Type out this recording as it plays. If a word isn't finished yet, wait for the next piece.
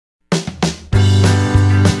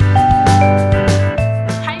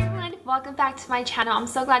my channel. I'm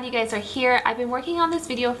so glad you guys are here. I've been working on this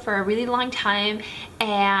video for a really long time,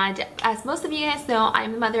 and as most of you guys know,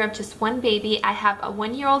 I'm the mother of just one baby. I have a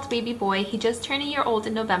 1-year-old baby boy. He just turned a year old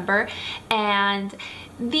in November, and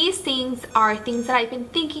these things are things that I've been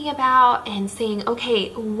thinking about and saying, okay,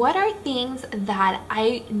 what are things that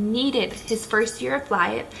I needed his first year of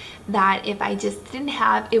life that if I just didn't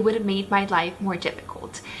have, it would have made my life more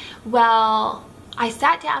difficult? Well, I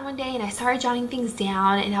sat down one day and I started jotting things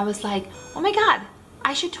down, and I was like, oh my god,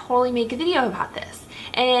 I should totally make a video about this.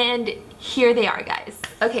 And here they are, guys.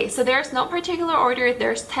 Okay, so there's no particular order.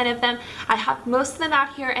 There's 10 of them. I have most of them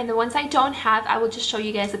out here, and the ones I don't have, I will just show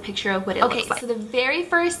you guys a picture of what it looks like. So the very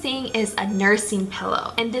first thing is a nursing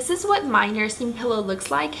pillow, and this is what my nursing pillow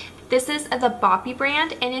looks like. This is the Boppy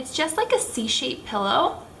brand, and it's just like a C-shaped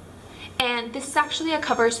pillow. And this is actually a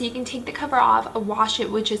cover, so you can take the cover off, wash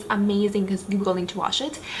it, which is amazing because you will need to wash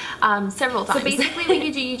it several times. So basically what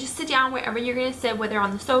you do, you just sit down wherever you're going to sit, whether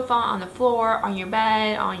on the sofa, on the floor, on your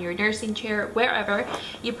bed, on your nursing chair, wherever.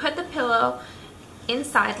 You put the pillow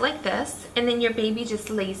inside like this, and then your baby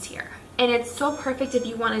just lays here. And it's so perfect if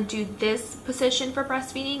you want to do this position for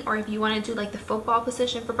breastfeeding, or if you want to do like the football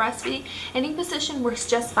position for breastfeeding. Any position works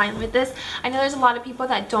just fine with this. I know there's a lot of people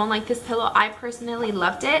that don't like this pillow. I personally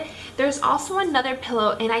loved it. There's also another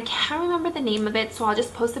pillow, and I can't remember the name of it, so I'll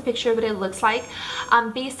just post a picture of what it looks like.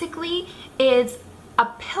 Basically, it's a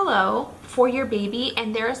pillow for your baby,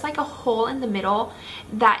 and there's like a hole in the middle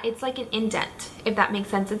that it's like an indent, if that makes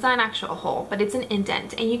sense. It's not an actual hole, but it's an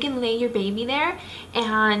indent, and you can lay your baby there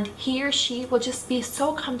and he or she will just be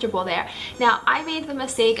so comfortable there. Now, I made the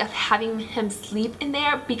mistake of having him sleep in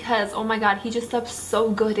there because, oh my god, he just slept so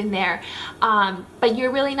good in there. But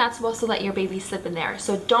you're really not supposed to let your baby sleep in there,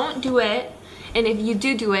 so don't do it. And if you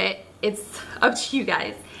do it, it's up to you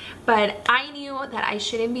guys. But I knew that I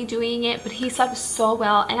shouldn't be doing it, but he slept so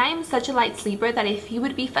well, and I am such a light sleeper that if he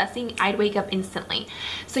would be fussing, I'd wake up instantly.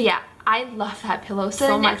 So yeah, I love that pillow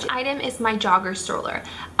so much. The next item is my jogger stroller.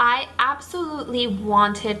 I absolutely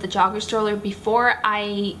wanted the jogger stroller before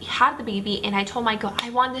I had the baby, and I told Michael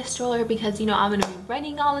I want this stroller because, you know, I'm going to be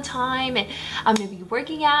running all the time and I'm going to be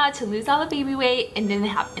working out to lose all the baby weight, and it didn't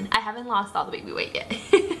happen. I haven't lost all the baby weight yet.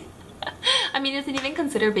 I mean, is it even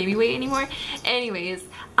considered baby weight anymore? Anyways,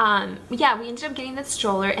 yeah, we ended up getting this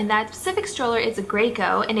stroller, and that specific stroller is a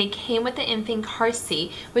Graco, and it came with the infant car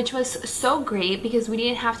seat, which was so great because we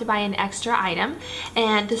didn't have to buy an extra item.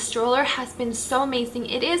 And the stroller has been so amazing.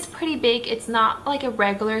 It is pretty big. It's not like a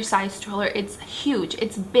regular size stroller. It's huge.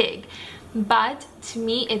 It's big. But to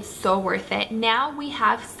me, it's so worth it. Now we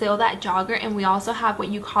have still that jogger, and we also have what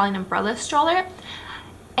you call an umbrella stroller.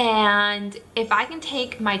 And if I can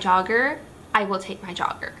take my jogger, I will take my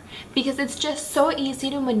jogger because it's just so easy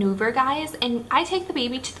to maneuver, guys. And I take the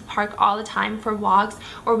baby to the park all the time for walks,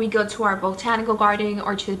 or we go to our botanical garden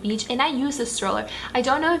or to the beach, and I use this stroller. I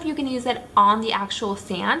don't know if you can use it on the actual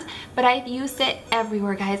sand, but I've used it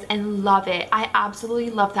everywhere, guys, and love it. I absolutely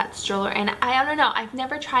love that stroller. And I don't know, I've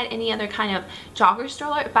never tried any other kind of jogger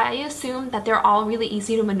stroller, but I assume that they're all really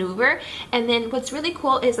easy to maneuver. And then what's really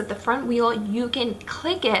cool is that the front wheel, you can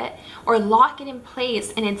click it or lock it in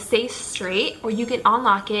place and it stays straight, or you can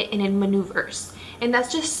unlock it and it maneuvers. And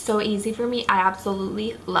that's just so easy for me. I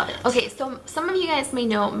absolutely love it. Okay, so some of you guys may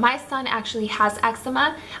know my son actually has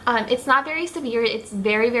eczema. It's not very severe. It's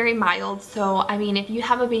very, very mild. So, I mean, if you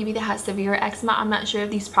have a baby that has severe eczema, I'm not sure if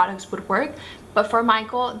these products would work. But for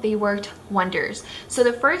Michael, they worked wonders. So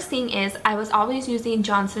the first thing is I was always using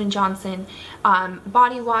Johnson & Johnson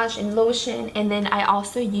body wash and lotion. And then I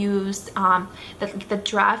also used the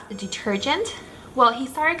Draft detergent. Well, he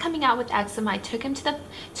started coming out with eczema. I took him to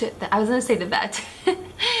I was gonna say the vet,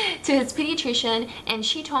 to his pediatrician, and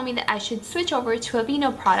she told me that I should switch over to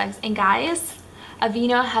Aveeno products. And guys,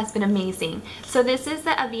 Aveeno has been amazing. So this is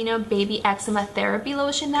the Aveeno Baby Eczema Therapy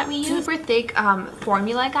Lotion that we use. Super thick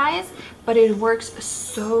formula, guys, but it works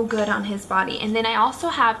so good on his body. And then I also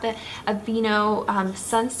have the Aveeno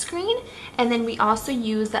sunscreen, and then we also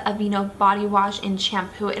use the Aveeno body wash and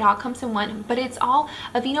shampoo. It all comes in one, but it's all,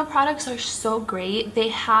 Aveeno products are so great. They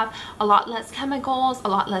have a lot less chemicals, a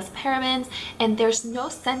lot less parabens, and there's no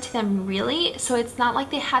scent to them really, so it's not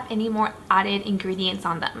like they have any more added ingredients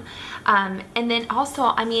on them. And then also,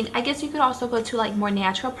 I mean, I guess you could also go to like more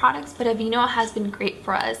natural products, but Aveeno has been great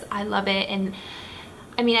for us. I love it. And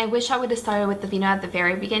I mean, I wish I would have started with the Aveeno at the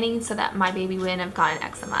very beginning so that my baby wouldn't have gotten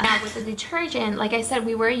eczema. Now with the detergent, like I said,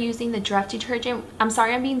 we were using the Draft detergent. I'm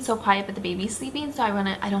sorry I'm being so quiet, but the baby's sleeping, so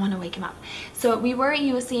I don't want to wake him up. So we were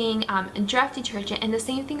using Draft detergent, and the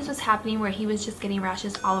same things was happening where he was just getting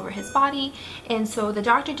rashes all over his body. And so the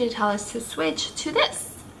doctor did tell us to switch to this.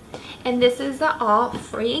 And this is the all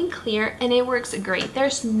free and clear, and it works great.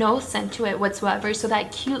 There's no scent to it whatsoever, so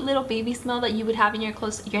that cute little baby smell that you would have in your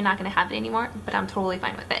clothes, you're not going to have it anymore, but I'm totally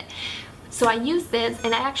fine with it. So I used this,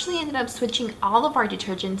 and I actually ended up switching all of our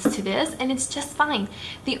detergents to this, and it's just fine.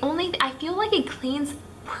 I feel like it cleans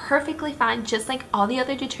perfectly fine, just like all the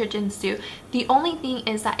other detergents do. The only thing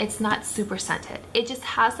is that it's not super scented. It just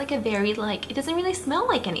has like a very it doesn't really smell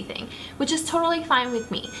like anything, which is totally fine with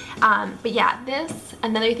me. But yeah, this,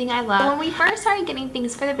 another thing I love. When we first started getting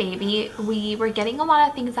things for the baby, we were getting a lot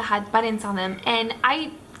of things that had buttons on them, and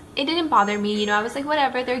it didn't bother me, you know. I was like,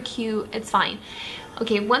 whatever, they're cute, it's fine.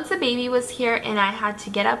 Okay, once the baby was here and I had to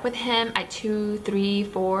get up with him at 2, 3,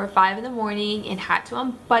 4, 5 in the morning and had to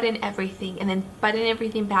unbutton everything and then button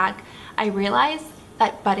everything back, I realized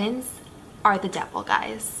that buttons are the devil,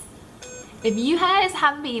 guys. If you guys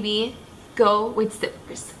have a baby, go with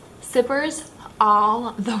zippers. Zippers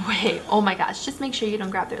all the way. Oh my gosh, just make sure you don't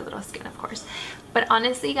grab their little skin, of course. But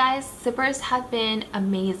honestly, guys, zippers have been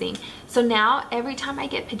amazing. So now every time I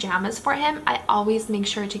get pajamas for him, I always make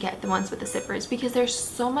sure to get the ones with the zippers because they're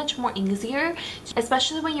so much more easier,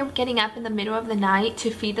 especially when you're getting up in the middle of the night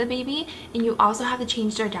to feed the baby and you also have to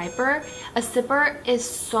change their diaper. A zipper is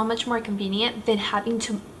so much more convenient than having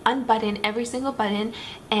to unbutton every single button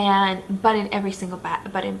and button every single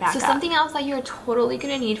button back up. Something else that you're totally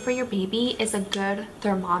gonna need for your baby is a good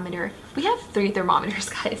thermometer. We have 3 thermometers,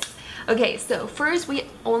 guys. Okay, so first we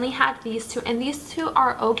only had these 2, and these 2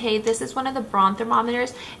 are okay. This is one of the Braun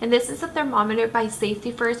thermometers, and this is a thermometer by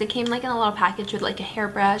Safety First. It came like in a little package with like a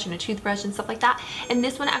hairbrush and a toothbrush and stuff like that, and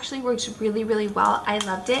this one actually works really, really well. I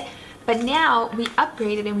loved it. But now we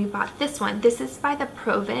upgraded and we bought this one. This is by the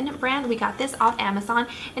Proven brand. We got this off Amazon.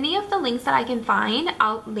 Any of the links that I can find,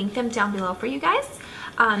 I'll link them down below for you guys.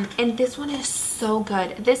 And this one is so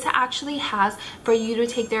good. This actually has for you to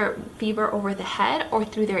take their fever over the head or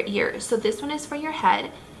through their ears. So this one is for your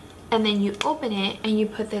head, and then you open it and you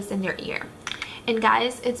put this in their ear. And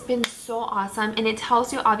guys, it's been so awesome, and it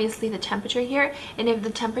tells you obviously the temperature here, and if the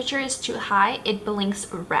temperature is too high, it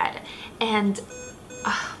blinks red. And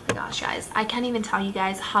oh my gosh, guys, I can't even tell you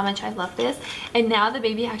guys how much I love this. And now the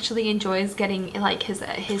baby actually enjoys getting like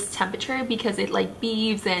his temperature because it like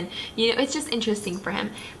beeps, and you know, it's just interesting for him.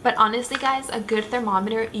 But honestly, guys, a good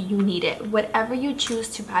thermometer, you need it. Whatever you choose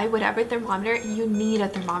to buy, whatever thermometer, you need a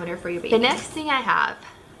thermometer for your baby. The next thing I have,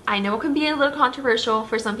 I know it can be a little controversial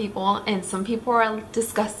for some people, and some people are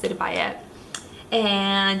disgusted by it.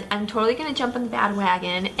 And I'm totally gonna jump on the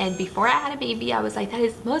bandwagon. And before I had a baby, I was like, that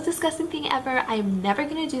is the most disgusting thing ever. I'm never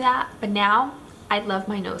gonna do that. But now I love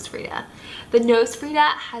my nose Frida. The nose Frida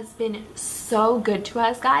has been so good to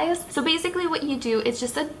us, guys. So basically what you do is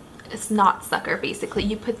just a snot sucker. Basically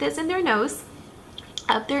you put this in their nose,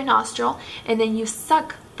 up their nostril, and then you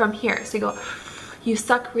suck from here. So you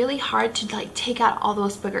suck really hard to like take out all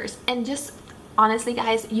those boogers, and just honestly,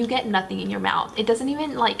 guys, you get nothing in your mouth. It doesn't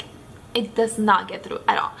even like, it does not get through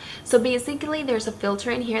at all. So basically there's a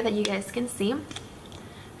filter in here that you guys can see.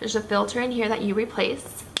 There's a filter in here that you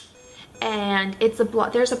replace, and it's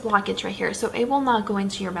there's a blockage right here, so it will not go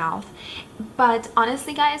into your mouth. But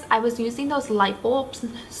honestly, guys, I was using those light bulbs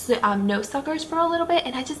nose suckers for a little bit,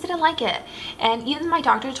 and I just didn't like it. And even my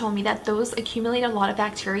doctor told me that those accumulate a lot of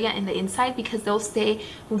bacteria in the inside because they'll stay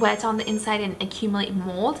wet on the inside and accumulate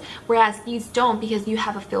mold, whereas these don't, because you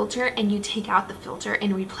have a filter and you take out the filter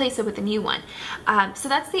and replace it with a new one. So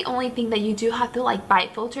that's the only thing that you do have to like buy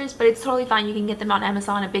filters, but it's totally fine. You can get them on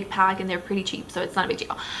Amazon, a big pack, and they're pretty cheap, so it's not a big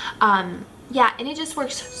deal. Yeah, and it just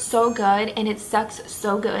works so good, and it sucks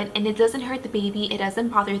so good, and it doesn't hurt the baby, it doesn't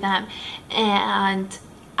bother them, and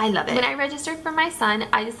I love it. When I registered for my son,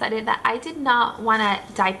 I decided that I did not want a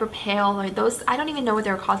diaper pail or those, I don't even know what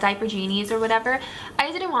they're called, diaper genies or whatever.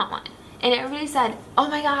 I didn't want one. And everybody said, oh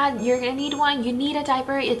my god, you're gonna need one, you need a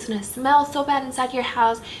diaper, it's gonna smell so bad inside your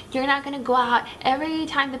house, you're not gonna go out every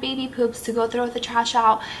time the baby poops to go throw the trash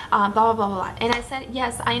out, blah blah blah blah. And I said,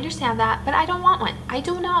 yes, I understand that, but I don't want one. I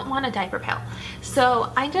do not want a diaper pail.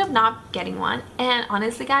 So I ended up not getting one, and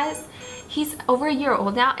honestly, guys, he's over a year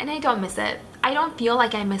old now, and I don't miss it. I don't feel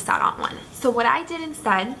like I missed out on one. So what I did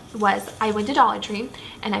instead was I went to Dollar Tree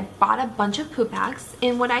and I bought a bunch of poop bags.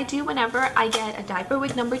 And what I do whenever I get a diaper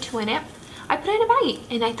with number 2 in it, I put it in a baggie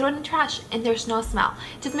and I throw it in the trash, and there's no smell.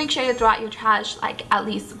 Just make sure you throw out your trash like at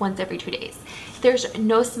least once every 2 days. There's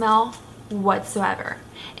no smell whatsoever.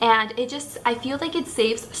 and I feel like it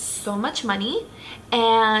saves so much money,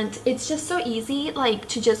 and it's just so easy, like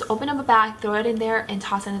to just open up a bag, throw it in there, and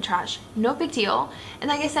toss it in the trash. No big deal. And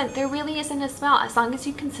like I said, there really isn't a smell as long as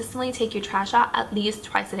you consistently take your trash out at least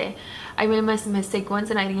twice a day. I made a mistake once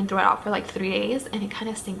and I didn't throw it out for like 3 days and it kind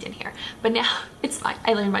of stinked in here, but now it's fine.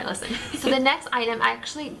 I learned my lesson. So the next item, I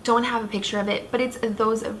actually don't have a picture of it, but it's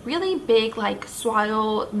those really big like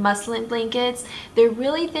swaddle muslin blankets. They're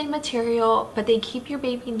really thin material, but they keep your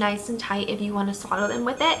baby nice and tight if you want to swaddle them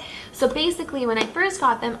with it. So basically when I first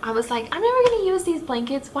got them, I was like, I'm never going to use these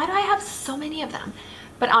blankets. Why do I have so many of them?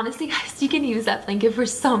 But honestly guys, you can use that blanket for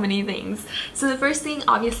so many things. So the first thing,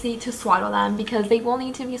 obviously, to swaddle them, because they will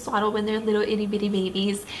need to be swaddled when they're little itty bitty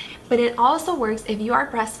babies. But it also works if you are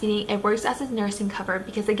breastfeeding. It works as a nursing cover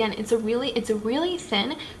because again, it's a really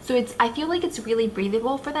thin, so I feel like it's really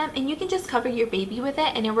breathable for them, and you can just cover your baby with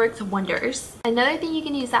it and it works wonders. Another thing you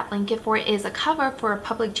can use that blanket for is a cover for a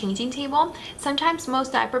public changing table. Sometimes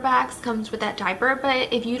most diaper bags comes with that diaper,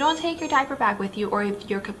 but if you don't take your diaper bag with you, or if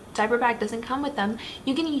your diaper bag doesn't come with them,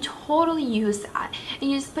 you can totally use that, and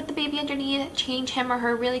you just put the baby underneath, change him or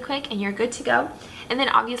her really quick, and you're good to go. And then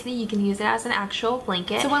obviously you can use it as an actual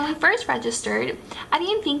blanket. So when we first registered, I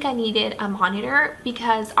didn't think I needed a monitor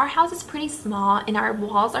because our house is pretty small and our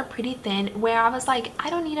walls are pretty thin, where I was like, I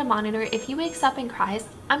don't need a monitor. If he wakes up and cries,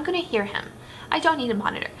 I'm gonna hear him. I don't need a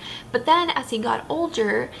monitor. But then as he got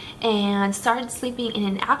older and started sleeping in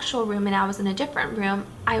an actual room and I was in a different room,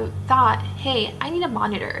 I thought, hey, I need a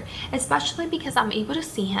monitor, especially because I'm able to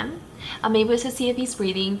see him. I'm able to see if he's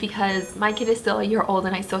breathing, because my kid is still a year old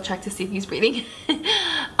and I still check to see if he's breathing.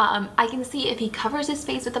 I can see if he covers his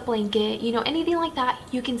face with a blanket, you know, anything like that,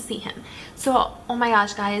 you can see him. So, oh my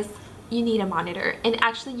gosh, guys, you need a monitor. And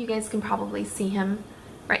actually, you guys can probably see him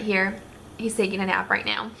right here. He's taking a nap right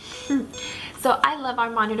now. So I love our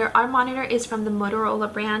monitor. Our monitor is from the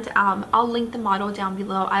Motorola brand. I'll link the model down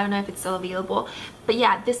below. I don't know if it's still available, but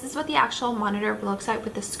yeah, this is what the actual monitor looks like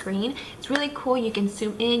with the screen. It's really cool. You can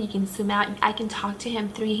zoom in, you can zoom out. I can talk to him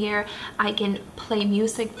through here. I can play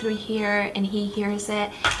music through here and he hears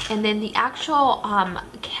it. And then the actual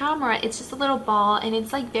camera, it's just a little ball, and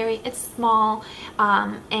it's like it's small.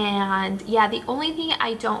 And yeah, the only thing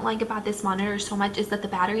I don't like about this monitor so much is that the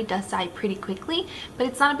battery does die pretty quickly, but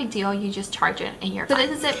it's not a big deal. You just charge it and you're fine. So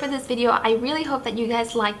this is it for this video. I really hope that you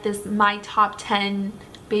guys like this, my top 10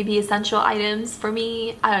 baby essential items for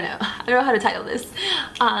me. I don't know how to title this.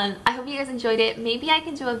 I hope you guys enjoyed it. Maybe I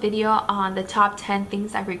can do a video on the top 10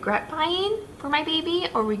 things I regret buying for my baby,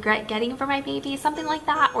 or regret getting for my baby, something like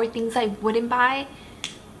that, or things I wouldn't buy.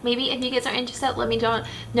 Maybe if you guys are interested, let me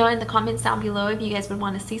know in the comments down below if you guys would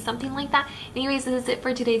want to see something like that. Anyways, this is it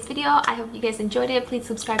for today's video. I hope you guys enjoyed it. Please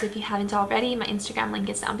subscribe if you haven't already. My Instagram link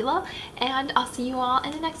is down below, and I'll see you all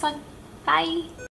in the next one. Bye!